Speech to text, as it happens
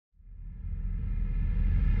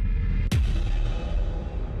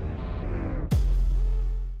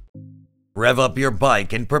Rev up your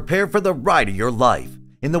bike and prepare for the ride of your life.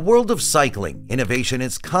 In the world of cycling, innovation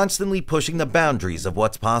is constantly pushing the boundaries of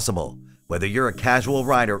what's possible. Whether you're a casual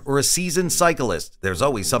rider or a seasoned cyclist, there's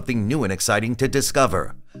always something new and exciting to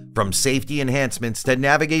discover. From safety enhancements to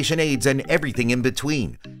navigation aids and everything in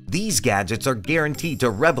between, these gadgets are guaranteed to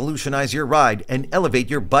revolutionize your ride and elevate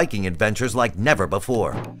your biking adventures like never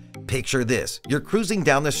before. Picture this: you're cruising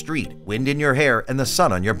down the street, wind in your hair and the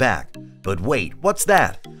sun on your back. But wait, what's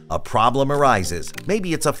that? A problem arises.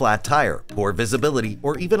 Maybe it's a flat tire, poor visibility,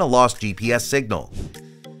 or even a lost GPS signal.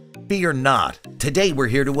 Fear not. Today we're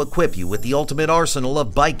here to equip you with the ultimate arsenal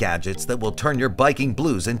of bike gadgets that will turn your biking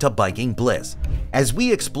blues into biking bliss. As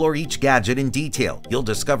we explore each gadget in detail, you'll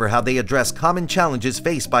discover how they address common challenges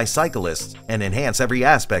faced by cyclists and enhance every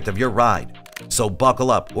aspect of your ride. So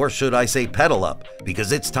buckle up, or should I say pedal up,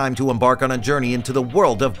 because it's time to embark on a journey into the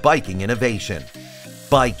world of biking innovation.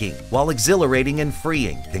 Biking, while exhilarating and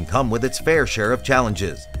freeing, can come with its fair share of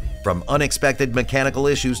challenges. From unexpected mechanical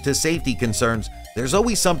issues to safety concerns, there's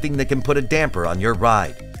always something that can put a damper on your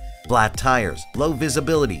ride. Flat tires, low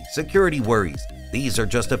visibility, security worries. These are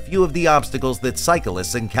just a few of the obstacles that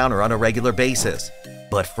cyclists encounter on a regular basis.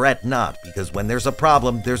 But fret not, because when there's a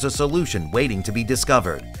problem, there's a solution waiting to be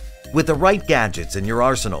discovered. With the right gadgets in your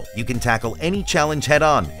arsenal, you can tackle any challenge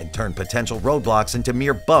head-on and turn potential roadblocks into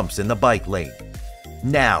mere bumps in the bike lane.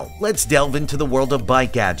 Now, let's delve into the world of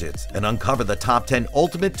bike gadgets and uncover the top 10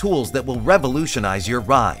 ultimate tools that will revolutionize your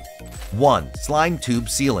ride. 1. Slime Tube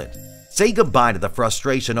Sealant. Say goodbye to the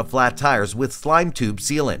frustration of flat tires with Slime Tube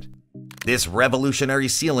Sealant. This revolutionary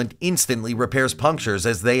sealant instantly repairs punctures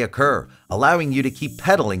as they occur, allowing you to keep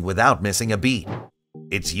pedaling without missing a beat.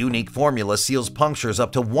 Its unique formula seals punctures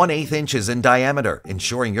up to 1/8 inches in diameter,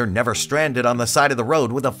 ensuring you're never stranded on the side of the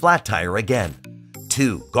road with a flat tire again.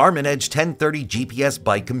 2. Garmin Edge 1030 GPS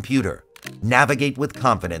Bike Computer. Navigate with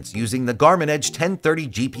confidence using the Garmin Edge 1030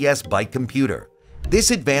 GPS Bike Computer. This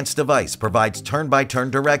advanced device provides turn-by-turn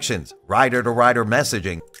directions, rider-to-rider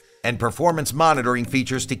messaging, and performance monitoring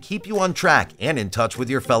features to keep you on track and in touch with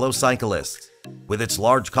your fellow cyclists. With its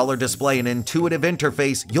large color display and intuitive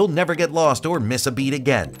interface, you'll never get lost or miss a beat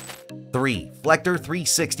again. 3. Flector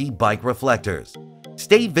 360 Bike Reflectors.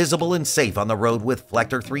 Stay visible and safe on the road with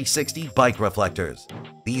Flector 360 Bike Reflectors.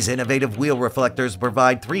 These innovative wheel reflectors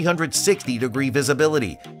provide 360-degree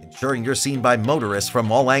visibility, ensuring you're seen by motorists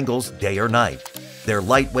from all angles, day or night. Their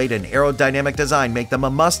lightweight and aerodynamic design make them a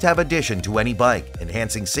must-have addition to any bike,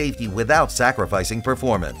 enhancing safety without sacrificing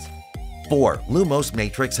performance. 4. Lumos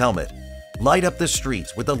Matrix Helmet. Light up the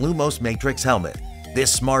streets with the Lumos Matrix Helmet.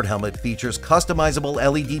 This smart helmet features customizable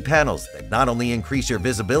LED panels that not only increase your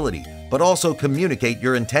visibility, but also communicate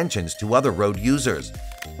your intentions to other road users.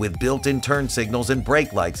 With built-in turn signals and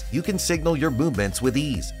brake lights, you can signal your movements with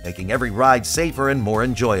ease, making every ride safer and more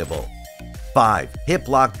enjoyable. 5. Hip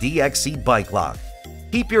Lock DXC Bike Lock.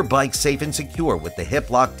 Keep your bike safe and secure with the Hip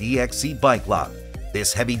Lock DXC Bike Lock.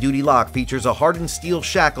 This heavy-duty lock features a hardened steel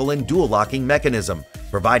shackle and dual locking mechanism,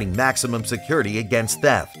 providing maximum security against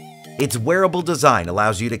theft. Its wearable design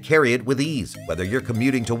allows you to carry it with ease, whether you're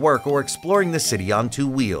commuting to work or exploring the city on 2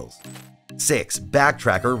 wheels. 6.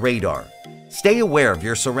 Backtracker Radar. Stay aware of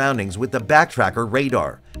your surroundings with the Backtracker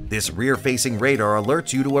Radar. This rear-facing radar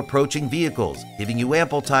alerts you to approaching vehicles, giving you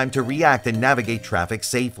ample time to react and navigate traffic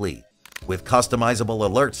safely. With customizable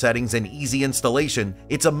alert settings and easy installation,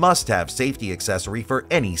 it's a must-have safety accessory for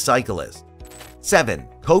any cyclist. 7.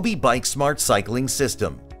 Kobe Bike Smart Cycling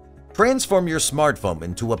System. Transform your smartphone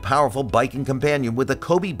into a powerful biking companion with the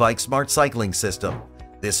Kobe Bike Smart Cycling System.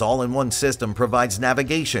 This all-in-one system provides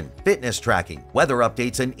navigation, fitness tracking, weather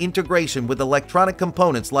updates, and integration with electronic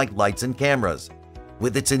components like lights and cameras.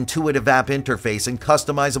 With its intuitive app interface and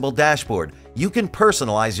customizable dashboard, you can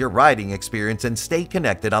personalize your riding experience and stay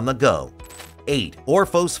connected on the go. 8.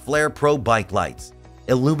 Orphos Flare Pro Bike Lights.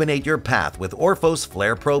 Illuminate your path with Orphos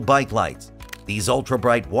Flare Pro Bike Lights. These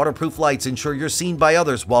ultra-bright waterproof lights ensure you're seen by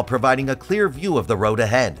others while providing a clear view of the road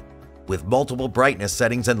ahead. With multiple brightness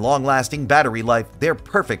settings and long-lasting battery life, they're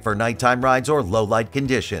perfect for nighttime rides or low-light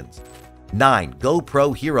conditions. 9.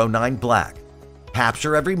 GoPro Hero 9 Black.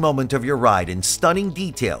 Capture every moment of your ride in stunning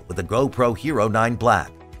detail with the GoPro Hero 9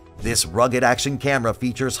 Black. This rugged action camera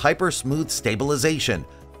features hyper-smooth stabilization,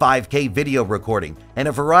 5K video recording, and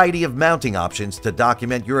a variety of mounting options to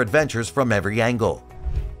document your adventures from every angle.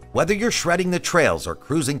 Whether you're shredding the trails or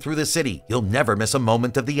cruising through the city, you'll never miss a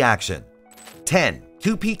moment of the action. 10.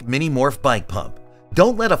 Two-Peak Mini Morph Bike Pump.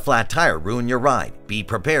 Don't let a flat tire ruin your ride. Be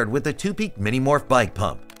prepared with the Two-Peak Mini Morph Bike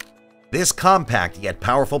Pump. This compact yet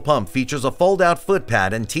powerful pump features a fold-out foot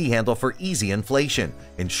pad and T-handle for easy inflation,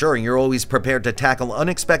 ensuring you're always prepared to tackle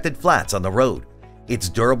unexpected flats on the road. Its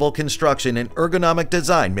durable construction and ergonomic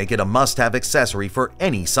design make it a must-have accessory for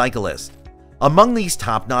any cyclist. Among these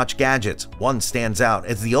top-notch gadgets, one stands out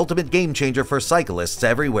as the ultimate game-changer for cyclists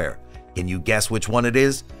everywhere. Can you guess which one it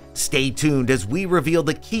is? Stay tuned as we reveal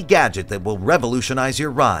the key gadget that will revolutionize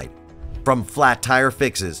your ride. From flat tire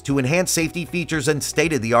fixes to enhanced safety features and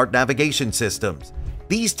state-of-the-art navigation systems,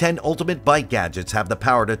 these 10 ultimate bike gadgets have the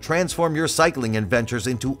power to transform your cycling adventures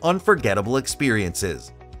into unforgettable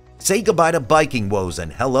experiences. Say goodbye to biking woes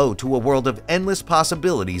and hello to a world of endless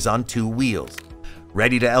possibilities on two wheels.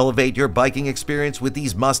 Ready to elevate your biking experience with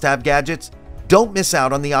these must-have gadgets? Don't miss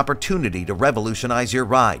out on the opportunity to revolutionize your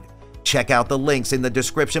ride. Check out the links in the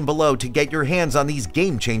description below to get your hands on these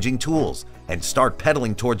game-changing tools and start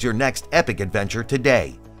pedaling towards your next epic adventure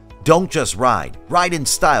today. Don't just ride, ride in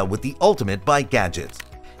style with the ultimate bike gadgets.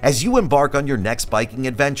 As you embark on your next biking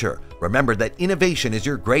adventure, remember that innovation is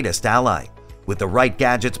your greatest ally. With the right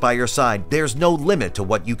gadgets by your side, there's no limit to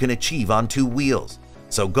what you can achieve on two wheels.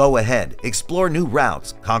 So go ahead, explore new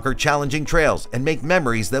routes, conquer challenging trails, and make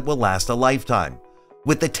memories that will last a lifetime.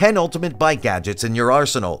 With the 10 ultimate bike gadgets in your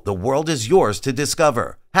arsenal, the world is yours to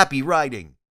discover. Happy riding!